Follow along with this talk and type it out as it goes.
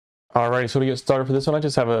Alrighty, so to get started for this one, I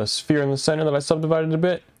just have a sphere in the center that I subdivided a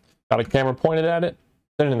bit. Got a camera pointed at it.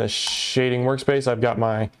 Then in the shading workspace, I've got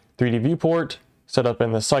my 3D viewport set up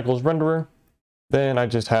in the cycles renderer. Then I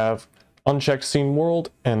just have unchecked scene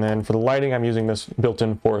world, and then for the lighting, I'm using this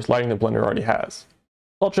built-in forest lighting that Blender already has.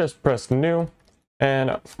 I'll just press new,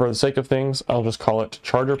 and for the sake of things, I'll just call it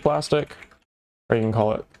charger plastic, or you can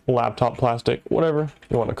call it laptop plastic, whatever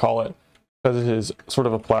you want to call it, because it is sort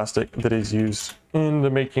of a plastic that is used in the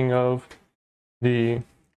making of the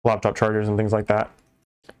laptop chargers and things like that.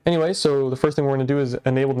 Anyway, so the first thing we're going to do is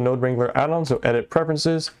enable the Node Wrangler add-on. So edit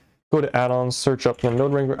preferences, go to add-ons, search up the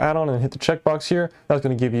Node Wrangler add-on and hit the checkbox here. That's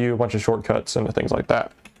going to give you a bunch of shortcuts and things like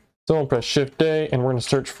that. So we'll press Shift A and we're going to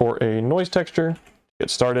search for a noise texture. Get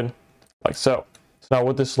started like so. So now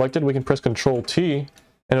with this selected, we can press Control T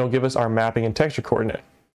and it'll give us our mapping and texture coordinate.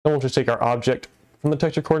 Then we'll just take our object from the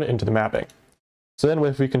texture coordinate into the mapping. So then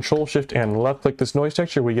if we Control Shift and left click this noise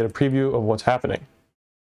texture, we get a preview of what's happening.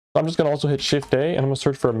 So I'm just going to also hit Shift A and I'm going to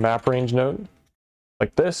search for a map range node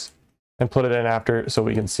like this and put it in after so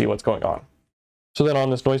we can see what's going on. So then on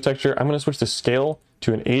this noise texture, I'm going to switch the scale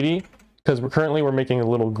to an 80 because we're making a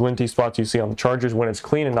little glinty spots you see on the chargers when it's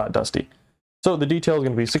clean and not dusty. So the detail is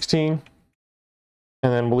going to be 16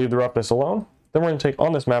 and then we'll leave the roughness alone. Then we're going to take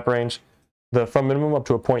on this map range the from minimum up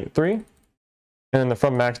to a 0.3 and then the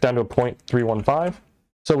from max down to a 0.315.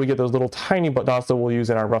 So we get those little tiny dots that we'll use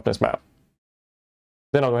in our roughness map.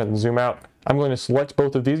 Then I'll go ahead and zoom out. I'm going to select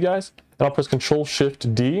both of these guys and I'll press Control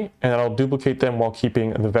Shift D and I'll duplicate them while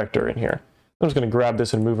keeping the vector in here. I'm just going to grab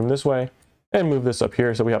this and move them this way and move this up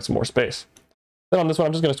here so we have some more space. Then on this one,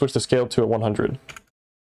 I'm just going to switch the scale to a 100.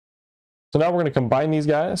 So now we're going to combine these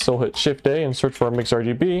guys. So we'll hit Shift A and search for our Mix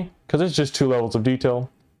RGB because it's just 2 levels of detail.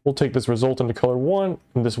 We'll take this result into color 1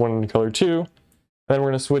 and this one into color 2. And then we're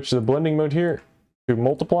going to switch the blending mode here to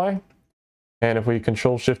multiply. And if we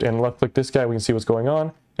Control Shift and left click this guy, we can see what's going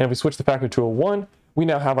on. And if we switch the factor to a 1, we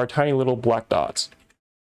now have our tiny little black dots.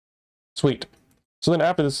 Sweet. So then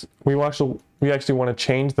after this, we actually want to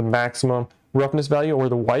change the maximum roughness value or where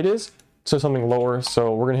the white is to something lower.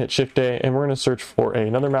 So we're going to hit Shift A and we're going to search for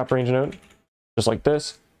another map range node, just like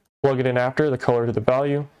this. Plug it in after the color to the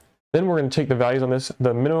value. Then we're going to take the values on this.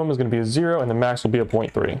 The minimum is going to be a 0 and the max will be a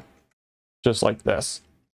 0.3, just like this.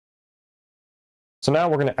 So now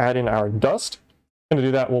we're going to add in our dust. And to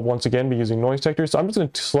do that, we'll once again be using noise textures. So I'm just going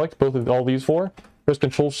to select both of all these four, press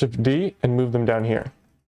Control Shift D and move them down here.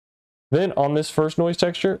 Then on this first noise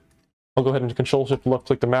texture, I'll go ahead and Control Shift left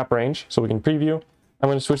click the map range so we can preview. I'm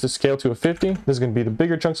going to switch the scale to a 50. This is going to be the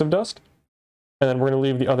bigger chunks of dust. And then we're going to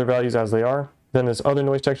leave the other values as they are. Then this other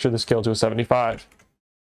noise texture, the scale to a 75.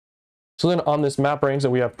 So then on this map range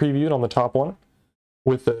that we have previewed on the top one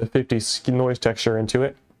with the 50 noise texture into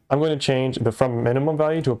it, I'm going to change the from minimum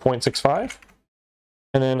value to a 0.65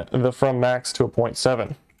 and then the from max to a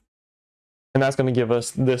 0.7. And that's going to give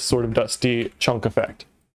us this sort of dusty chunk effect.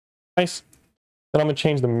 Nice. Then I'm going to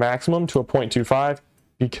change the maximum to a 0.25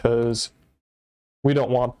 because we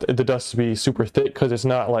don't want the dust to be super thick because it's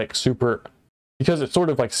not like super, because it's sort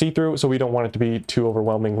of like see-through, so we don't want it to be too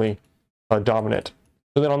overwhelmingly dominant.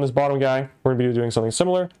 So then on this bottom guy, we're going to be doing something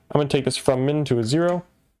similar. I'm going to take this from min to a 0.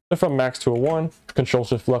 From max to a 1, Control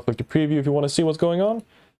Shift left click to preview if you want to see what's going on,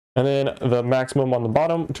 and then the maximum on the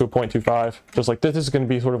bottom to a 0.25, just like this. This is going to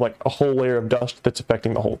be sort of like a whole layer of dust that's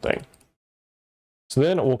affecting the whole thing. So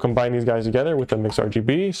then we'll combine these guys together with the Mix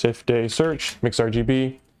RGB, Shift A search, Mix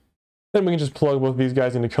RGB. Then we can just plug both these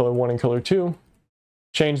guys into color 1 and color 2,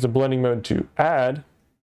 change the blending mode to add,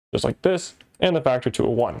 just like this, and the factor to a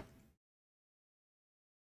 1.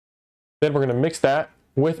 Then we're going to mix that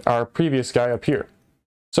with our previous guy up here.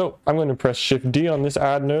 So I'm going to press Shift D on this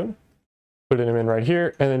add node, put it in right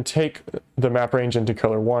here, and then take the map range into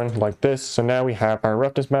color 1 like this. So now we have our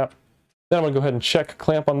roughness map. Then I'm going to go ahead and check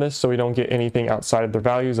clamp on this so we don't get anything outside of the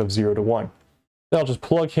values of 0 to 1. Then I'll just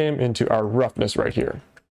plug him into our roughness right here.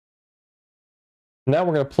 Now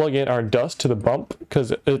we're going to plug in our dust to the bump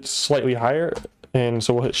because it's slightly higher. And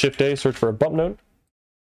so we'll hit Shift A, search for a bump node,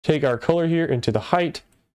 take our color here into the height,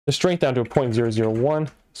 the strength down to a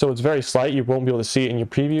 0.001. So it's very slight, you won't be able to see it in your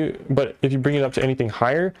preview, but if you bring it up to anything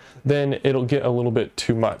higher, then it'll get a little bit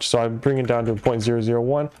too much. So I bring it down to a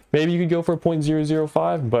 0.001. Maybe you could go for a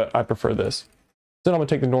 0.005, but I prefer this. Then I'm going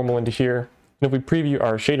to take the normal into here, and if we preview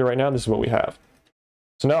our shader right now, this is what we have.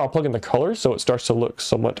 So now I'll plug in the color so it starts to look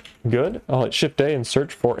somewhat good. I'll hit Shift A and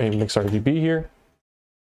search for a Mix RGB here.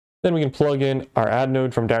 Then we can plug in our add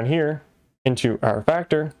node from down here into our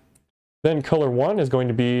factor. Then color 1 is going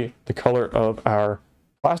to be the color of our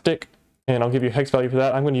plastic, and I'll give you a hex value for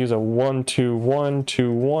that. I'm going to use a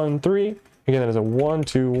 121213. Again, that is a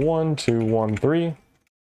 121213.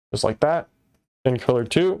 just like that. Then color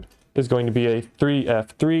 2 is going to be a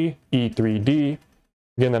 3F3 E3D.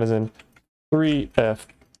 Again, that is in 3F3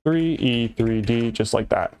 E3D, just like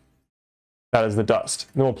that. That is the dust.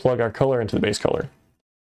 Then we'll plug our color into the base color.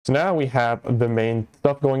 So now we have the main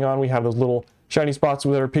stuff going on. We have those little shiny spots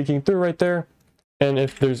that are peeking through right there. And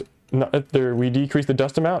if we decrease the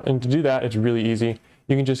dust amount, and to do that, it's really easy.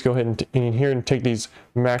 You can just go ahead and in here and take these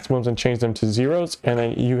maximums and change them to zeros, and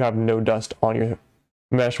then you have no dust on your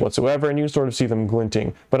mesh whatsoever, and you sort of see them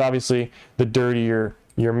glinting. But obviously, the dirtier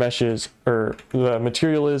your meshes or the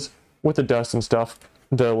material is with the dust and stuff,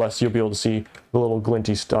 the less you'll be able to see the little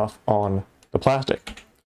glinty stuff on the plastic.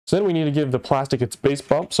 So then we need to give the plastic its base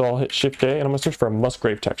bump, so I'll hit Shift A and I'm going to search for a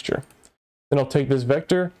Musgrave texture. Then I'll take this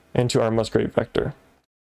vector into our Musgrave vector.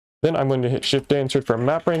 Then I'm going to hit Shift A and search for a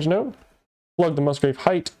map range node, plug the Musgrave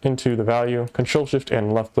height into the value, Control Shift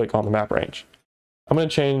and left click on the map range. I'm going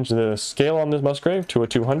to change the scale on this Musgrave to a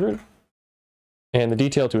 200 and the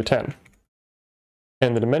detail to a 10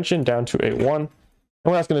 and the dimension down to a 1. And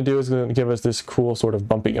what that's going to do is going to give us this cool sort of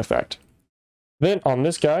bumping effect. Then on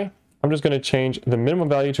this guy, I'm just going to change the minimum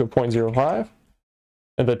value to a 0.05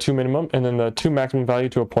 and the 2 minimum, and then the 2 maximum value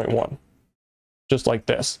to a 0.1, just like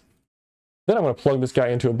this. Then I'm going to plug this guy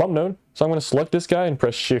into a bump node. So I'm going to select this guy and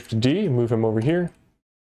press Shift D, move him over here,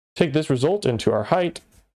 take this result into our height,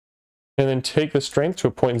 and then take the strength to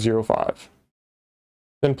a 0.05.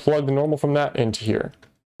 Then plug the normal from that into here.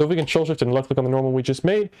 So if we Control Shift and left click on the normal we just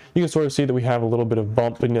made, you can sort of see that we have a little bit of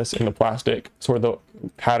bumpiness in the plastic, sort of the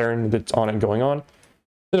pattern that's on it going on.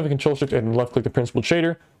 Then if we Control Shift and left click the principled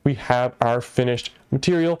shader, we have our finished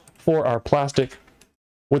material for our plastic.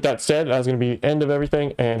 With that said, that's going to be the end of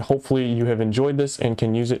everything, and hopefully you have enjoyed this and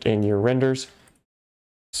can use it in your renders.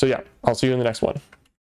 So yeah, I'll see you in the next one.